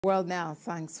Well, now,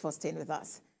 thanks for staying with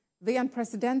us. The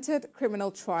unprecedented criminal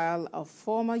trial of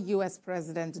former U.S.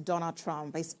 President Donald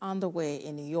Trump is underway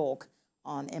in New York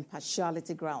on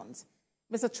impartiality grounds.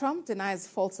 Mr. Trump denies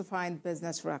falsifying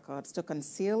business records to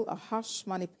conceal a hush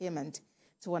money payment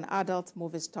to an adult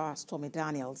movie star, Stormy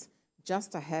Daniels,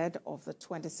 just ahead of the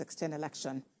 2016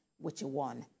 election, which he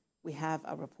won. We have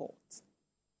a report.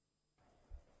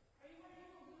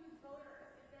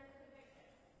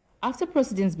 After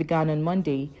proceedings began on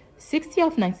Monday, 60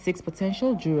 of 96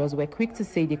 potential jurors were quick to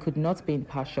say they could not be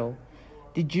impartial.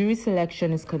 The jury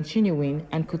selection is continuing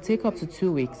and could take up to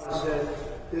 2 weeks.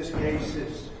 This case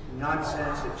is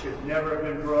nonsense. It should never have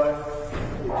been brought.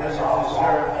 It doesn't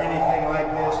deserve anything like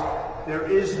this.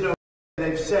 There is no,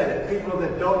 they've said it, people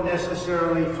that don't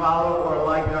necessarily follow or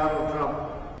like Donald Trump.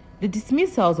 The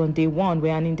dismissals on day one were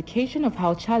an indication of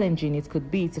how challenging it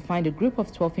could be to find a group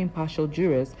of 12 impartial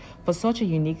jurors for such a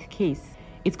unique case.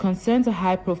 It concerns a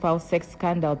high-profile sex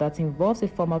scandal that involves a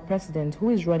former president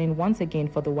who is running once again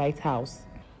for the White House.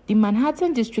 The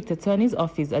Manhattan District Attorney's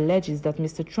Office alleges that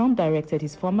Mr. Trump directed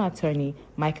his former attorney,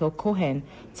 Michael Cohen,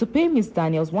 to pay Ms.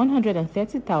 Daniels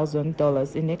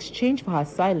 $130,000 in exchange for her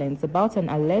silence about an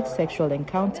alleged sexual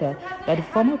encounter that the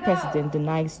former president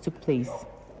denies took place.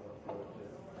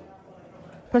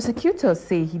 Prosecutors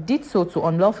say he did so to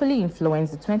unlawfully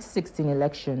influence the 2016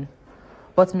 election,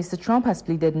 but Mr. Trump has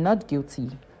pleaded not guilty.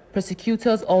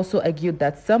 Prosecutors also argued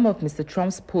that some of Mr.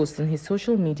 Trump's posts on his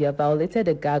social media violated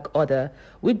a gag order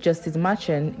which Justice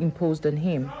Machen imposed on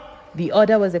him. The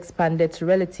order was expanded to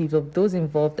relatives of those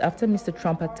involved after Mr.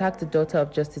 Trump attacked the daughter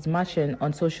of Justice Machen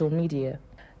on social media.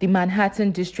 The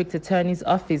Manhattan District Attorney's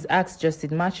Office asked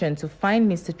Justice Machen to fine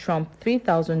Mr. Trump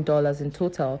 $3,000 in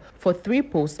total for 3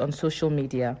 posts on social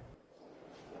media.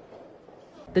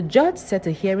 The judge set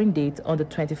a hearing date on the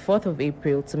 24th of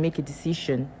April to make a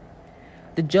decision.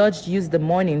 The judge used the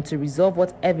morning to resolve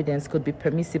what evidence could be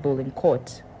permissible in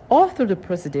court. All through the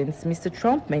proceedings, Mr.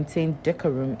 Trump maintained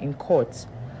decorum in court,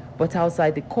 but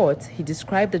outside the court, he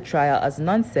described the trial as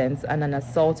nonsense and an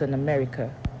assault on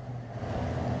America.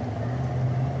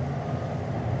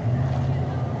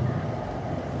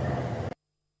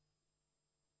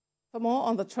 For more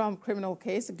on the Trump criminal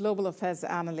case, global affairs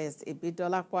analyst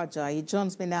Ibidola Kwajayi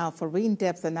joins me now for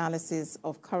in-depth analysis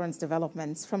of current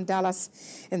developments from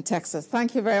Dallas in Texas.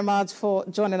 Thank you very much for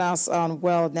joining us on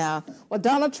World Now. Well,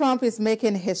 Donald Trump is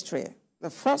making history, the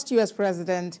first U.S.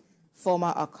 president,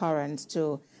 former or current,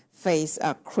 to face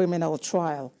a criminal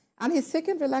trial. And he's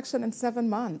seeking re-election in 7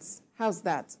 months. How's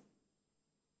that?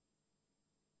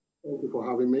 Thank you for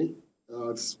having me.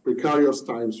 It's precarious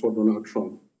times for Donald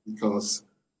Trump because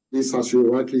this, as you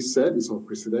rightly said, is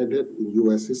unprecedented in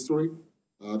U.S. history.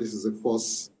 This is the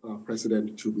first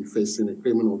president to be facing a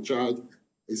criminal charge,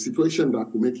 a situation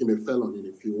that could make him a felon in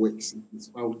a few weeks if he's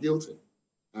found guilty.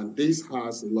 And this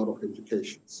has a lot of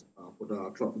implications for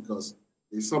Donald Trump because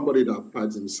he's somebody that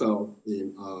prides himself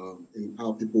in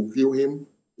how people view him,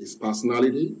 his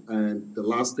personality, and the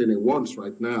last thing he wants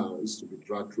right now is to be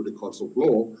dragged through the courts of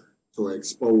law to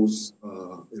expose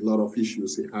a lot of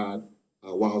issues he had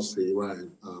whilst he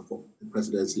ran for the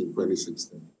presidency in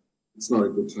 2016. It's not a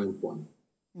good time for him.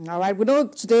 All right. We know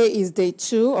today is day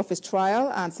 2 of his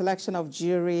trial and selection of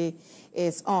jury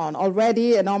is on.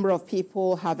 Already a number of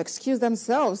people have excused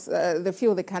themselves. They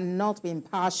feel they cannot be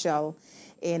impartial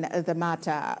in the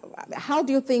matter. How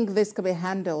do you think this could be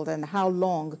handled and how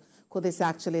long could this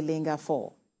actually linger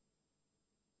for?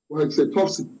 Well, it's a tough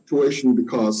situation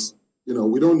because,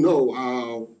 we don't know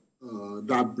how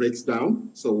that breaks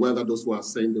down. So whether those who are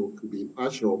saying they could be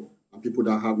impartial are people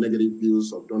that have negative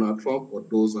views of Donald Trump or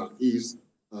those are his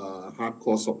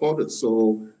hardcore supporters.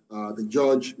 So the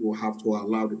judge will have to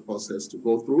allow the process to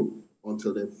go through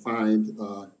until they find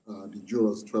the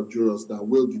jurors, 12 jurors that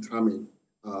will determine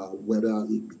whether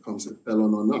he becomes a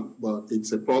felon or not. But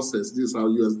it's a process. This is how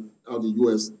the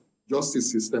U.S.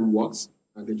 justice system works,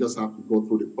 and they just have to go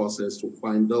through the process to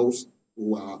find those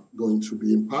who are going to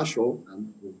be impartial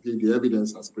and will give the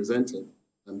evidence as presented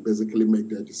and basically make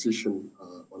their decision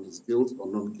on his guilt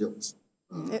or non-guilt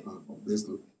of this.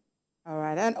 All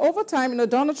right. And over time,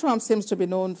 Donald Trump seems to be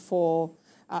known for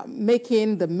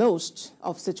making the most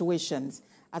of situations.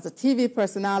 As a TV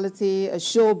personality, a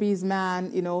showbiz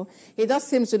man, he just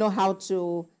seems to know how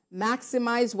to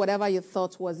maximize whatever you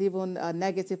thought was even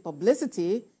negative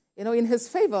publicity, in his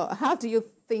favor. How do you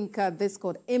think this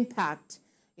could impact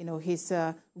his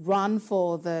run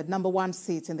for the #1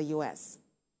 seat in the U.S.?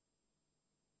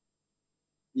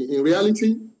 In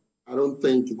reality, I don't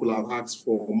think you could have asked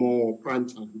for more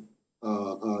primetime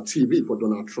TV for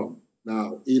Donald Trump.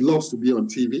 Now, he loves to be on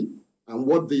TV, and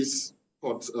what these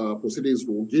court proceedings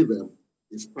will give him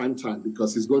is prime time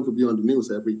because he's going to be on the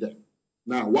news every day.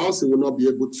 Now, whilst he will not be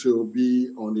able to be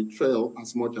on the trail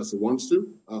as much as he wants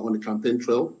to, on the campaign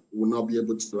trail, he will not be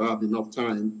able to have enough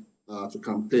time to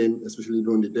campaign, especially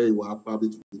during the day. We'll have probably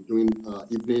to be doing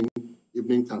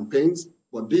evening campaigns,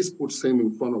 but this puts him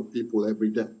in front of people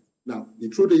every day. Now, the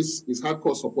truth is, his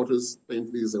hardcore supporters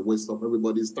think this is a waste of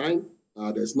everybody's time.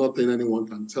 There's nothing anyone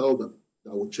can tell them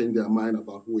that will change their mind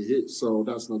about who he is. So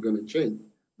that's not going to change.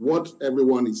 What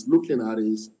everyone is looking at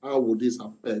is how will this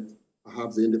affect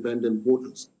perhaps the independent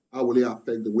voters? How will it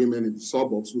affect the women in the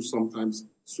suburbs who sometimes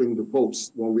swing the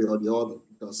votes one way or the other?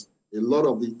 Because a lot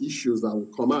of the issues that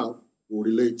will come out will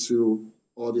relate to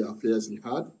all the affairs he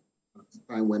had at the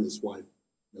time when his wife,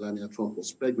 Melania Trump,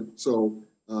 was pregnant. So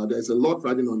there's a lot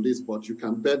riding on this, but you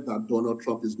can bet that Donald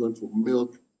Trump is going to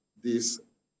milk this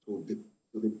to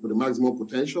the maximum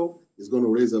potential. He's going to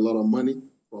raise a lot of money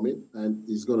from it, and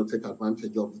he's going to take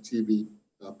advantage of the TV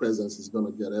presence he's going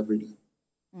to get every day.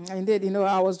 Indeed,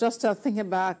 I was just thinking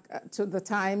back to the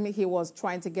time he was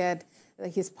trying to get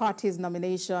his party's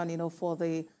nomination, for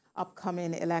the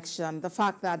upcoming election. The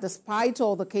fact that despite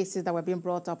all the cases that were being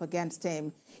brought up against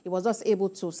him, he was just able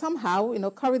to somehow,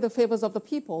 curry the favors of the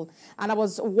people. And I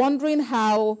was wondering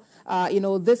how,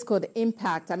 this could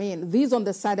impact, these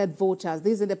undecided voters,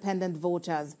 these independent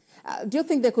voters. Do you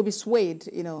think they could be swayed,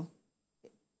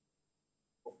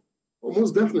 Well,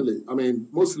 most definitely.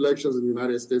 Most elections in the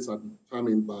United States are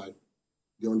determined by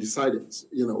the undecideds,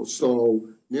 So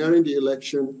nearing the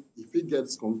election, if he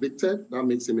gets convicted, that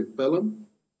makes him a felon.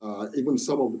 Even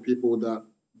some of the people that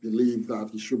believe that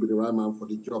he should be the right man for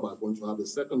the job are going to have a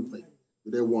second thing.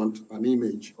 They want an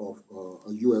image of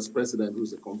a U.S. president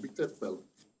who's a convicted felon,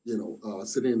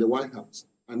 sitting in the White House.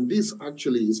 And this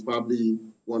actually is probably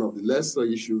one of the lesser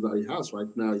issues that he has right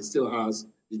now. He still has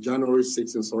the January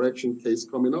 6th insurrection case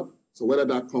coming up. So whether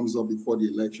that comes up before the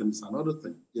election is another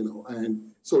thing,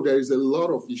 And so there is a lot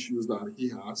of issues that he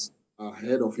has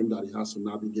ahead of him that he has to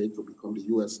navigate to become the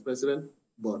U.S. president.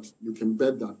 But you can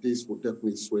bet that this will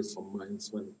definitely sway some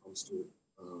minds when it comes to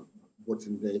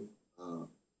voting day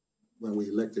when we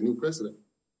elect a new president.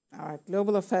 All right.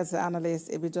 Global Affairs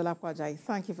Analyst Ibidola Kwajayi,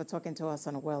 thank you for talking to us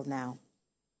on World Now.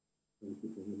 Thank you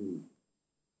for having me.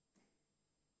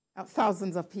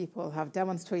 Thousands of people have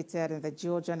demonstrated in the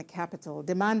Georgian capital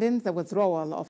demanding the withdrawal of